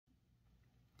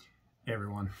Hey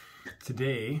everyone,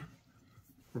 today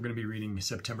we're going to be reading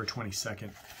September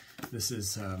 22nd. This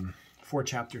is 4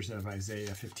 chapters of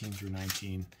Isaiah 15 through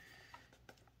 19,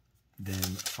 then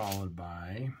followed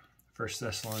by 1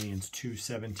 Thessalonians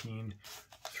 2:17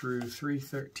 through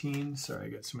 3:13. Sorry, I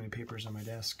got so many papers on my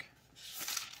desk.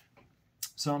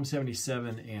 Psalm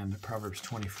 77 and Proverbs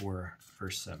 24,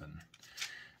 verse 7.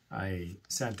 I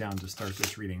sat down to start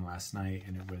this reading last night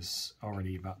and it was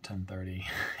already about 10:30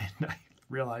 and I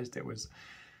realized it was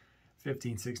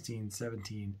 15, 16,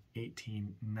 17,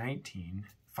 18, 19,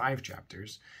 5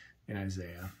 chapters in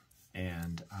Isaiah,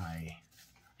 and I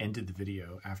ended the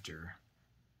video after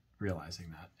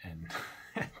realizing that and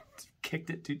kicked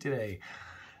it to today.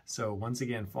 So once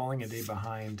again, falling a day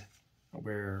behind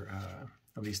where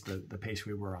at least the pace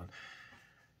we were on.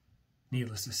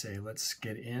 Needless to say, let's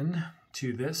get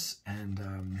into this and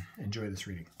enjoy this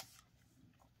reading.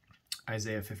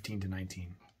 Isaiah 15 to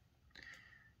 19.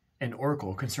 An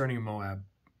oracle concerning Moab.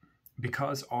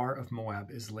 Because Ar of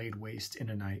Moab is laid waste in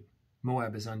a night,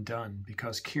 Moab is undone.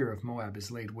 Because Kir of Moab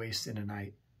is laid waste in a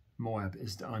night, Moab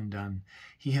is undone.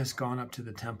 He has gone up to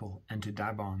the temple and to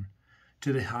Dibon,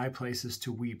 to the high places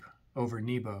to weep over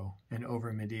Nebo and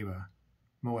over Medeba.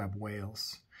 Moab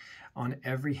wails. On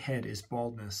every head is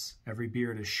baldness, every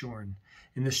beard is shorn.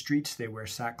 In the streets they wear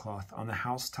sackcloth, on the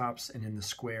housetops and in the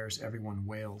squares everyone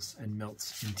wails and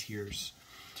melts in tears.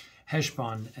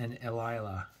 Heshbon and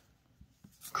Elilah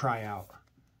cry out.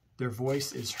 Their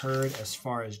voice is heard as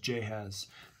far as Jahaz.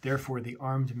 Therefore the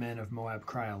armed men of Moab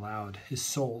cry aloud. His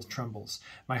soul trembles.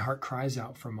 My heart cries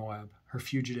out for Moab. Her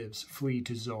fugitives flee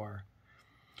to Zor,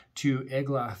 to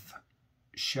Eglath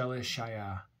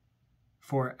Shelishiyah.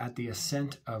 For at the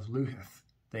ascent of Luhith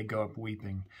they go up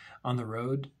weeping. On the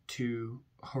road to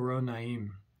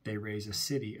Horonaim they raise a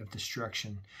city of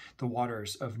destruction. The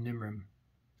waters of Nimrim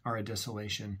are a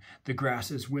desolation. The grass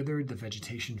is withered, the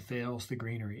vegetation fails, the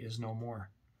greenery is no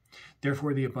more.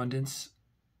 Therefore the abundance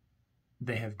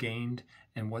they have gained,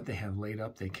 and what they have laid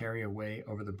up they carry away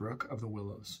over the brook of the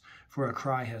willows. For a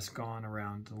cry has gone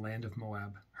around the land of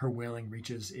Moab. Her wailing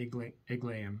reaches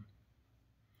Eglaim.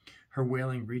 Her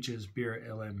wailing reaches Bir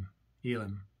Elim.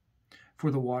 For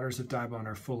the waters of Dibon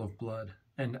are full of blood,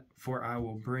 and for I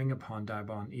will bring upon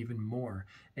Dibon even more,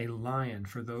 a lion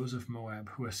for those of Moab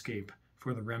who escape,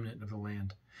 for the remnant of the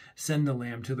land. Send the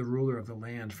lamb to the ruler of the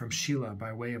land, from Shelah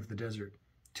by way of the desert,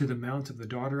 to the mount of the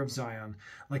daughter of Zion.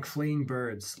 Like fleeing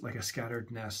birds, like a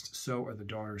scattered nest, so are the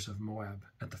daughters of Moab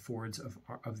at the fords of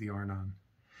the Arnon.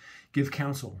 Give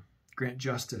counsel, grant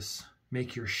justice,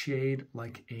 make your shade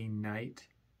like night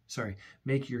at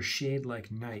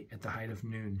the height of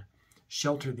noon.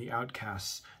 Shelter the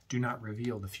outcasts, do not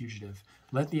reveal the fugitive.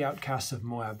 Let the outcasts of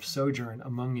Moab sojourn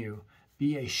among you,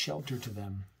 be a shelter to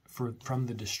them from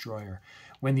the destroyer.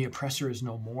 When the oppressor is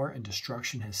no more and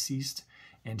destruction has ceased,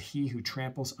 and he who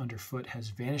tramples underfoot has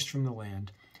vanished from the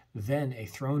land, then a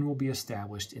throne will be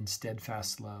established in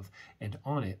steadfast love, and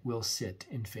on it will sit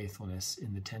in faithfulness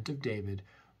in the tent of David,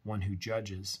 one who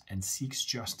judges and seeks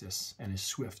justice and is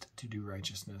swift to do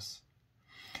righteousness.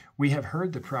 We have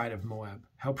heard the pride of Moab,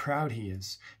 how proud he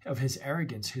is, of his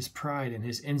arrogance, his pride, and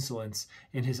his insolence,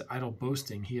 in his idle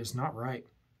boasting. He is not right.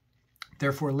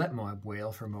 Therefore let Moab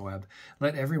wail for Moab,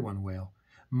 let everyone wail.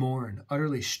 Mourn,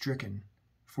 utterly stricken,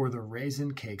 for the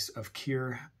raisin cakes of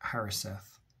Kir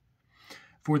Hareseth.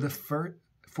 For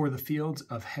the fields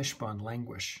of Heshbon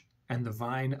languish, and the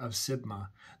vine of Sibmah.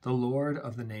 The lords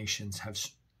of the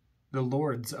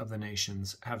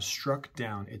nations have struck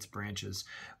down its branches,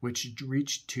 which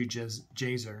reached to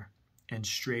Jazer and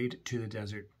strayed to the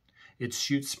desert. Its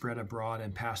shoots spread abroad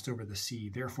and passed over the sea.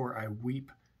 Therefore I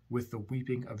weep with the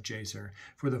weeping of Jazer.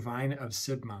 For the vine of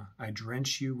Sibmah I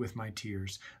drench you with my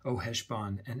tears, O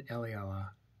Heshbon and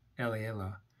Elealeh.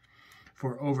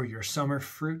 For over your summer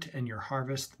fruit and your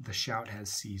harvest the shout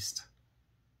has ceased.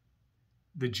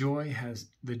 The joy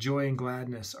and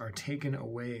gladness are taken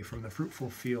away from the fruitful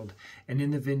field, and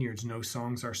in the vineyards no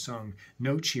songs are sung,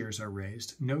 no cheers are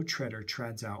raised, no treader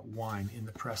treads out wine in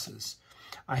the presses.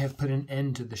 I have put an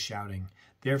end to the shouting.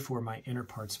 Therefore my inner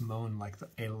parts moan like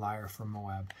a lyre for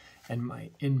Moab, and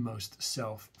my inmost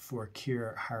self for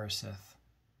Kir Hareseth.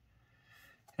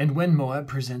 And when Moab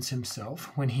presents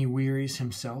himself, when he wearies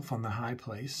himself on the high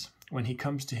place, when he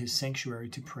comes to his sanctuary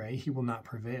to pray, he will not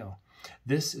prevail.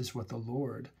 This is the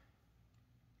word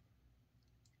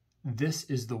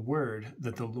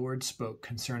that the Lord spoke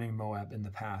concerning Moab in the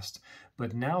past.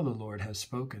 But now the Lord has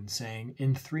spoken, saying,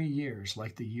 in 3 years,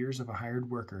 like the years of a hired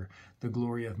worker, the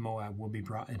glory of Moab will be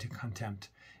brought into contempt,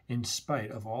 in spite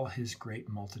of all his great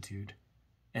multitude.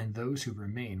 And those who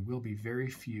remain will be very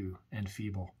few and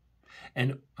feeble.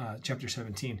 And chapter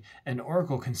 17, an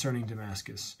oracle concerning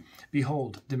Damascus.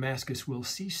 Behold, Damascus will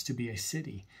cease to be a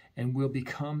city and will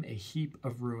become a heap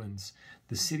of ruins.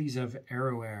 The cities of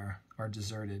Aroer are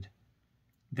deserted.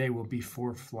 They will be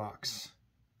for flocks,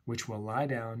 which will lie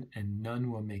down, and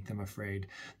none will make them afraid.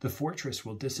 The fortress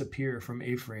will disappear from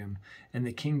Ephraim, and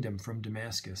the kingdom from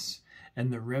Damascus.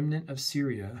 And the remnant of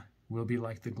Syria will be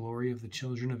like the glory of the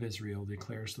children of Israel,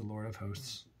 declares the Lord of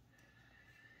hosts.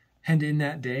 And in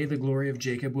that day the glory of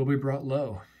Jacob will be brought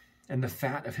low, and the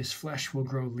fat of his flesh will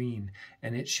grow lean,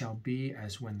 and it shall be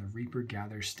as when the reaper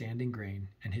gathers standing grain,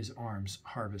 and his arms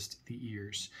harvest the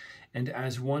ears. And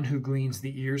as one who gleans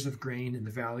the ears of grain in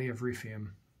the valley of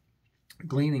Rephaim,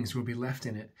 gleanings will be left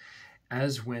in it,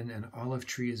 as when an olive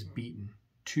tree is beaten,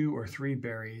 2 or 3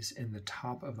 berries in the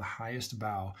top of the highest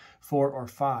bough, 4 or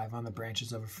 5 on the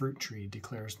branches of a fruit tree,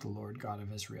 declares the Lord God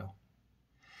of Israel.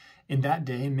 In that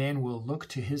day man will look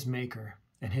to his Maker,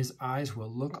 and his eyes will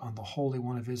look on the Holy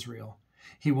One of Israel.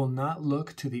 He will not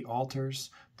look to the altars,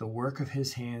 the work of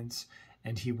his hands,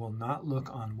 and he will not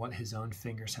look on what his own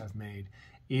fingers have made,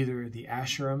 either the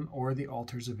Asherim or the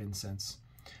altars of incense.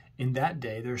 In that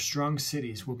day their strong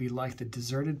cities will be like the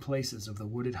deserted places of the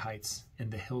wooded heights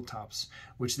and the hilltops,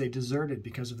 which they deserted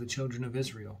because of the children of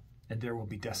Israel, and there will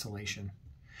be desolation.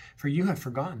 For you have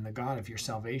forgotten the God of your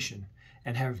salvation,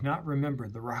 and have not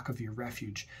remembered the rock of your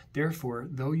refuge. Therefore,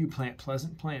 though you plant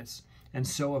pleasant plants, and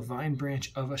sow a vine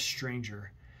branch of a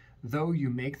stranger, though you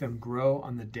make them grow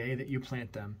on the day that you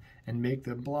plant them, and make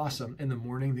them blossom in the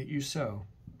morning that you sow,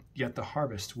 yet the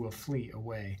harvest will flee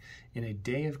away in a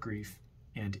day of grief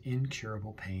and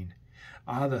incurable pain.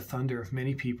 Ah, the thunder of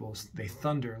many peoples, they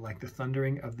thunder like the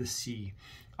thundering of the sea.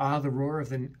 Ah, the roar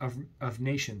of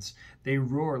nations, they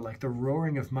roar like the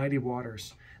roaring of mighty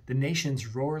waters. The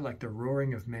nations roar like the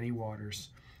roaring of many waters.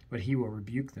 But he will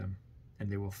rebuke them,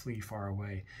 and they will flee far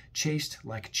away, chased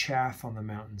like chaff on the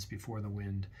mountains before the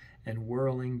wind, and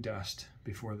whirling dust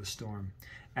before the storm.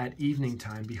 At evening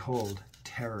time, behold,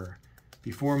 terror.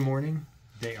 Before morning,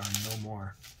 they are no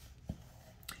more.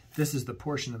 This is the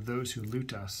portion of those who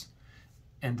loot us,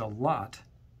 and the lot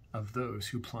of those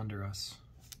who plunder us.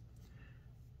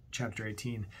 Chapter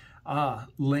 18. Ah,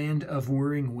 land of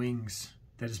whirring wings,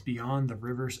 that is beyond the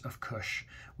rivers of Cush,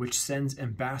 which sends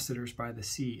ambassadors by the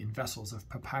sea in vessels of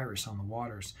papyrus on the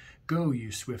waters. Go,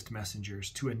 you swift messengers,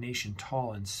 to a nation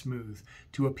tall and smooth,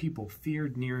 to a people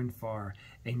feared near and far,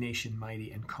 a nation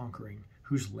mighty and conquering,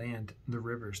 whose land the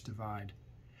rivers divide.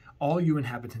 All you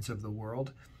inhabitants of the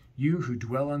world, you who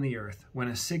dwell on the earth, when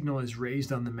a signal is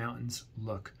raised on the mountains,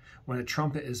 look. When a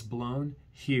trumpet is blown,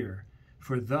 hear.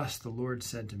 For thus the Lord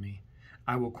said to me,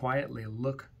 I will quietly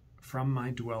look from my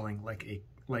dwelling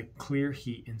like clear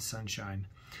heat in sunshine,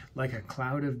 like a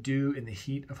cloud of dew in the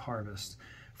heat of harvest.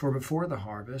 For before the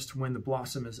harvest, when the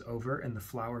blossom is over and the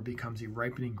flower becomes a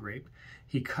ripening grape,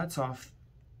 he cuts off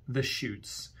the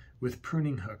shoots with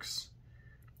pruning hooks,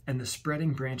 and the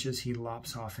spreading branches he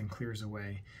lops off and clears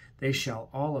away. They shall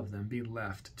all of them be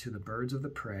left to the birds of the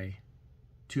prey,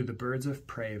 to the birds of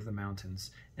prey of the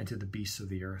mountains, and to the beasts of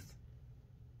the earth.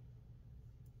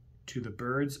 To the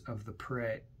birds of the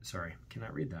prey,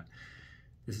 cannot read that.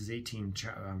 This is 18,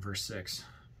 verse 6.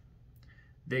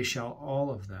 They shall all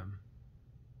of them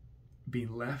be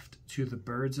left to the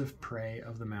birds of prey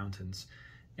of the mountains,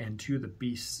 and to the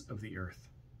beasts of the earth.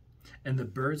 And the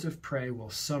birds of prey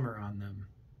will summer on them,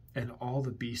 and all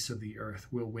the beasts of the earth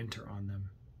will winter on them.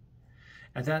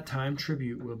 At that time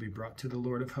tribute will be brought to the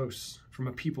Lord of hosts, from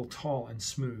a people tall and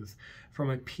smooth, from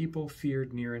a people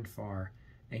feared near and far,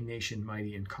 a nation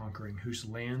mighty and conquering, whose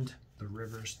land the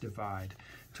rivers divide,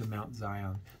 to Mount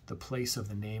Zion, the place of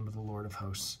the name of the Lord of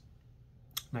hosts.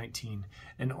 19.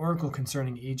 An oracle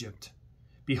concerning Egypt.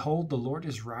 Behold, the Lord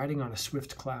is riding on a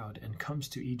swift cloud, and comes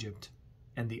to Egypt,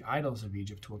 and the idols of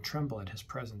Egypt will tremble at his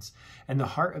presence, and the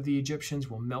heart of the Egyptians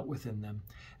will melt within them.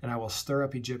 And I will stir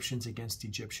up Egyptians against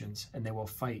Egyptians, and they will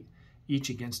fight, each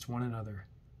against one another,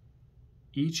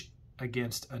 each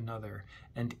against another,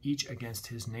 and each against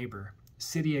his neighbor,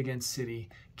 city against city,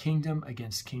 kingdom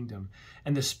against kingdom.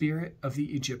 And the spirit of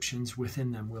the Egyptians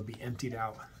within them will be emptied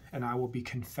out, and I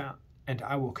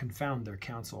will confound their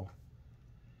counsel.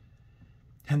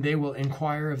 And they will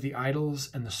inquire of the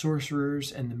idols and the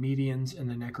sorcerers and the mediums and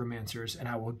the necromancers, and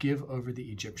I will give over the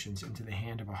Egyptians into the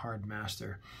hand of a hard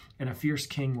master, and a fierce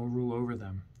king will rule over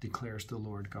them, declares the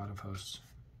Lord God of hosts.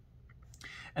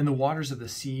 And the waters of the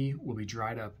sea will be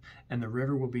dried up, and the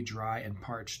river will be dry and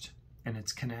parched, and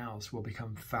its canals will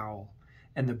become foul,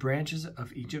 and the branches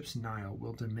of Egypt's Nile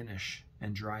will diminish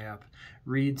and dry up.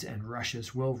 Reeds and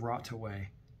rushes will rot away.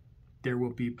 There will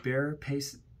be bare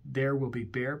there will be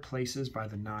bare places by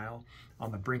the Nile,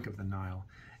 on the brink of the Nile,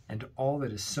 and all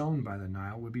that is sown by the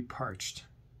Nile will be parched,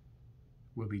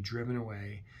 will be driven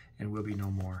away, and will be no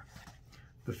more.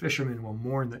 The fishermen will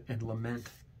mourn and lament,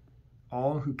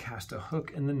 all who cast a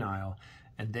hook in the Nile,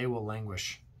 and they will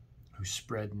languish, who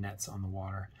spread nets on the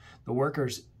water. The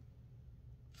workers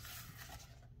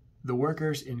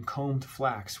in combed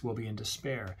flax will be in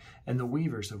despair, and the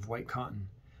weavers of white cotton.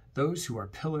 Those who are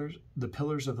the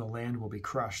pillars of the land will be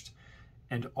crushed,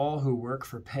 and all who work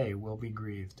for pay will be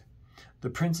grieved. The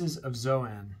princes of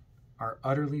Zoan are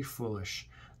utterly foolish.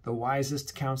 The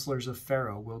wisest counselors of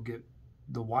Pharaoh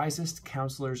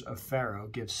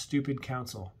give stupid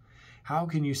counsel. How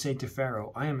can you say to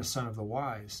Pharaoh, I am a son of the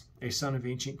wise, a son of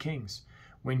ancient kings?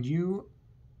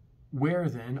 Where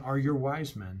then are your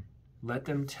wise men? Let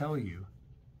them tell you,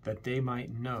 that they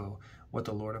might know what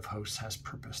the Lord of hosts has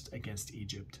purposed against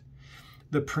Egypt.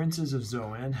 The princes of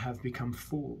Zoan have become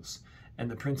fools, and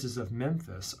the princes of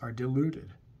Memphis are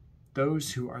deluded.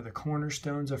 Those who are the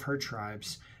cornerstones of her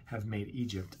tribes have made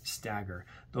Egypt stagger.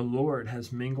 The Lord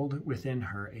has mingled within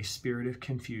her a spirit of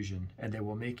confusion, and they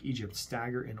will make Egypt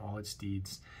stagger in all its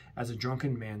deeds, as a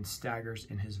drunken man staggers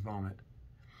in his vomit.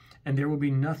 And there will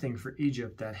be nothing for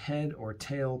Egypt that head or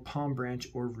tail, palm branch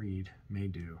or reed may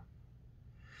do.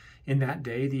 In that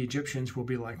day the Egyptians will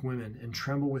be like women, and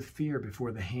tremble with fear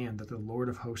before the hand that the Lord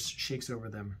of hosts shakes over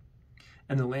them.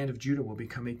 And the land of Judah will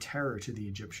become a terror to the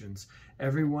Egyptians.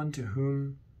 Everyone to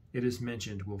whom it is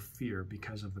mentioned will fear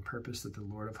because of the purpose that the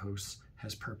Lord of hosts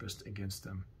has purposed against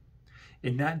them.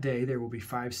 In that day there will be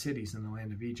 5 cities in the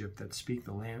land of Egypt that speak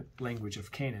the language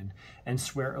of Canaan and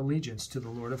swear allegiance to the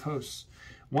Lord of hosts.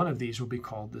 One of these will be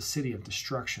called the City of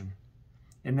Destruction.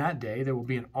 In that day there will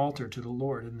be an altar to the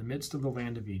Lord in the midst of the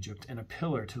land of Egypt, and a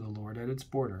pillar to the Lord at its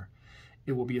border.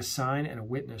 It will be a sign and a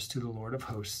witness to the Lord of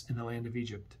hosts in the land of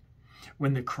Egypt.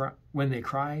 When they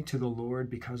cry to the Lord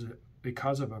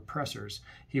because of oppressors,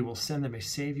 he will send them a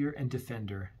Savior and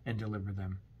defender and deliver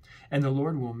them. And the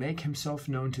Lord will make himself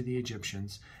known to the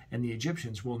Egyptians, and the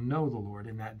Egyptians will know the Lord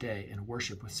in that day and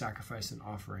worship with sacrifice and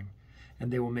offering.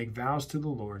 And they will make vows to the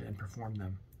Lord and perform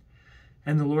them.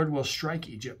 And the Lord will strike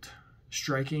Egypt,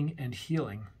 striking and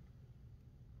healing.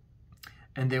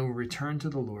 And they will return to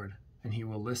the Lord, and he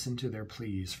will listen to their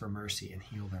pleas for mercy and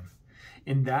heal them.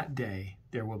 In that day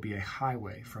there will be a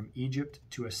highway from Egypt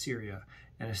to Assyria,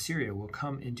 and Assyria will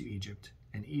come into Egypt,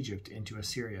 and Egypt into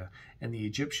Assyria, and the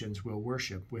Egyptians will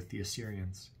worship with the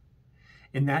Assyrians.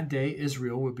 In that day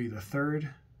Israel will be the third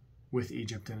with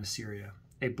Egypt and Assyria,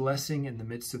 a blessing in the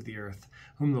midst of the earth,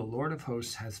 whom the Lord of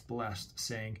hosts has blessed,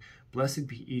 saying, Blessed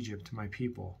be Egypt, my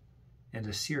people, and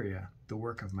Assyria, the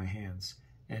work of my hands,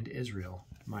 and Israel,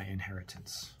 my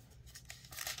inheritance.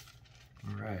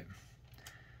 All right.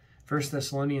 1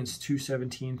 Thessalonians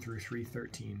 2:17 through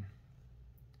 3:13.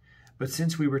 But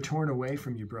since we were torn away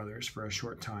from you, brothers, for a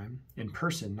short time, in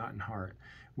person, not in heart,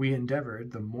 we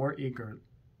endeavored the more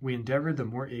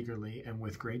eagerly and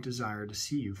with great desire to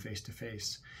see you face to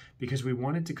face, because we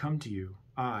wanted to come to you,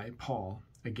 I, Paul,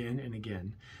 again and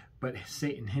again, but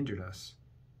Satan hindered us.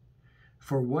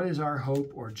 For what is our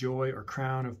hope or joy or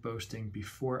crown of boasting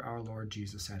before our Lord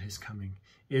Jesus at his coming?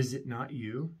 Is it not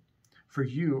you? For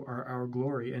you are our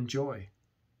glory and joy.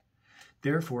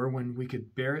 Therefore, when we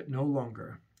could bear it no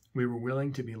longer, we were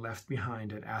willing to be left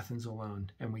behind at Athens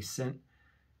alone, and we sent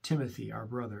Timothy, our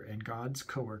brother and God's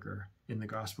co-worker in the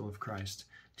gospel of Christ,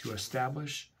 to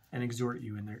establish and exhort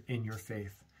you in your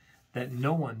faith, that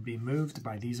no one be moved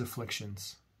by these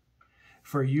afflictions.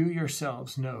 For you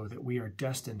yourselves know that we are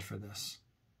destined for this.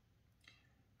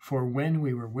 For when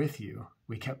we were with you,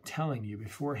 we kept telling you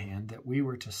beforehand that we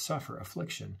were to suffer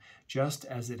affliction, just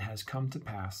as it has come to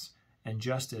pass, and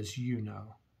just as you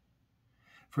know.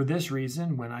 For this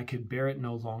reason, when I could bear it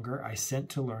no longer, I sent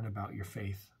to learn about your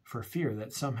faith, for fear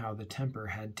that somehow the tempter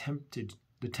had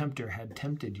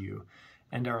tempted you,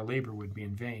 and our labor would be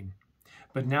in vain.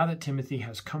 But now that Timothy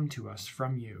has come to us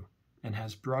from you, and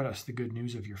has brought us the good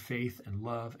news of your faith and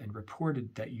love, and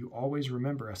reported that you always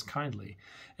remember us kindly,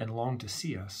 and long to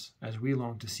see us, as we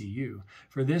long to see you.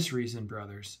 For this reason,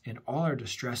 brothers, in all our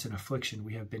distress and affliction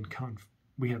we have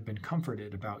been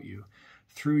comforted about you,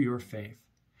 through your faith.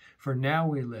 For now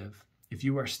we live, if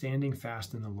you are standing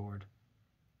fast in the Lord.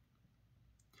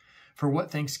 For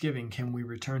what thanksgiving can we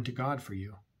return to God for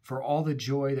you, for all the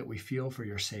joy that we feel for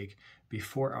your sake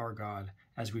before our God,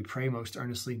 as we pray most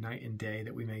earnestly night and day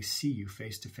that we may see you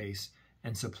face to face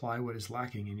and supply what is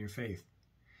lacking in your faith.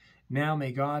 Now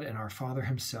may God and our Father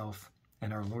himself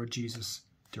and our Lord Jesus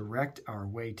direct our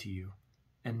way to you.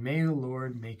 And may the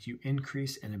Lord make you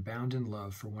increase and abound in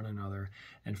love for one another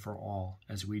and for all,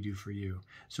 as we do for you,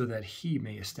 so that he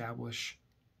may establish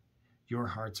your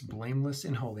hearts blameless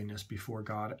in holiness before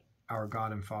God, our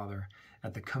God and Father,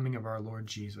 at the coming of our Lord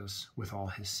Jesus with all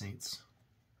his saints.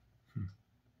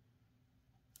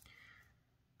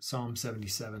 Psalm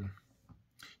 77.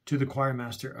 To the choir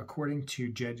master, according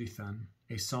to Jeduthun,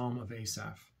 a psalm of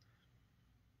Asaph.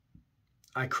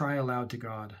 I cry aloud to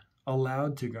God,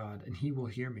 and he will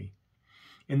hear me.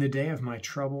 In the day of my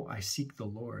trouble, I seek the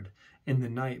Lord. In the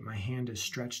night, my hand is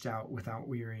stretched out without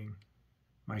wearying.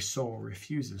 My soul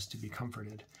refuses to be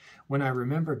comforted. When I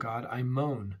remember God, I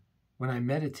moan. When I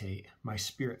meditate, my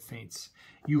spirit faints.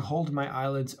 You hold my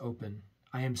eyelids open.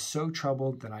 I am so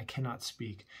troubled that I cannot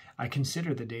speak. I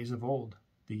consider the days of old,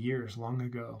 the years long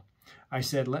ago. I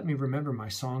said, let me remember my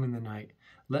song in the night.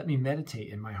 Let me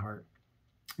meditate in my heart.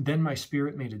 Then my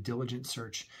spirit made a diligent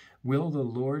search. Will the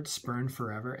Lord spurn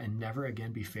forever and never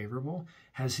again be favorable?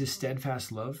 Has his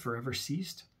steadfast love forever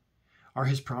ceased? Are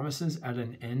his promises at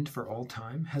an end for all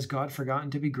time? Has God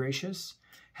forgotten to be gracious?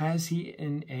 Has he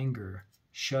in anger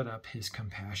shut up his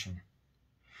compassion?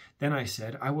 Then I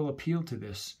said, I will appeal to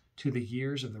the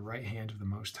years of the right hand of the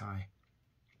Most High.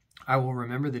 I will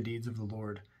remember the deeds of the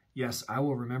Lord. Yes, I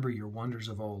will remember your wonders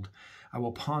of old. I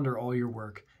will ponder all your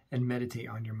work and meditate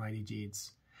on your mighty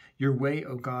deeds. Your way,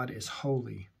 O God, is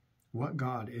holy. What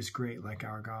God is great like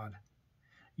our God?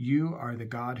 You are the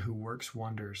God who works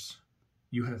wonders.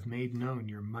 You have made known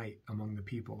your might among the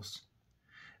peoples.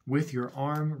 With your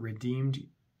arm redeemed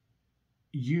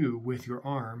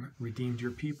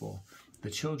your people, the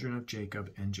children of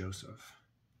Jacob and Joseph.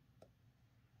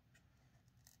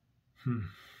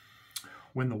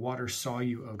 When the waters saw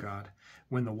you, O God,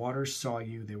 when the waters saw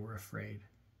you, they were afraid.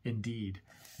 Indeed,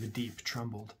 the deep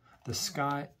trembled.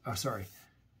 The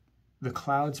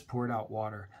clouds poured out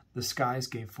water. The skies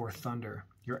gave forth thunder.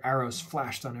 Your arrows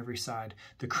flashed on every side.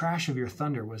 The crash of your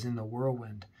thunder was in the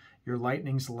whirlwind. Your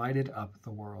lightnings lighted up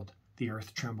the world. The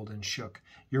earth trembled and shook.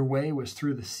 Your way was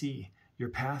through the sea, your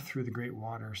path through the great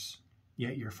waters.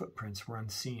 Yet your footprints were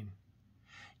unseen.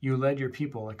 You led your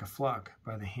people like a flock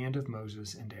by the hand of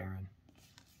Moses and Aaron.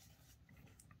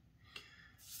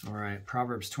 All right,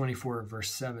 Proverbs 24, verse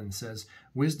 7 says,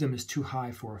 wisdom is too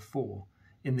high for a fool.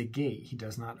 In the gate he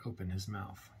does not open his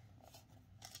mouth.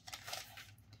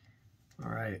 All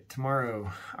right,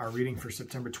 tomorrow, our reading for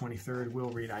September 23rd,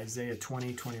 we'll read Isaiah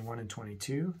 20, 21, and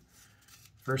 22,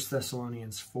 1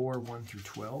 Thessalonians 4, 1 through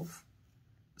 12,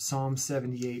 Psalm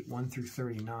 78, 1 through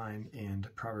 39, and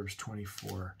Proverbs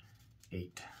 24,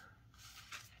 8.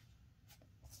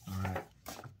 All right,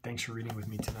 thanks for reading with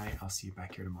me tonight. I'll see you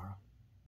back here tomorrow.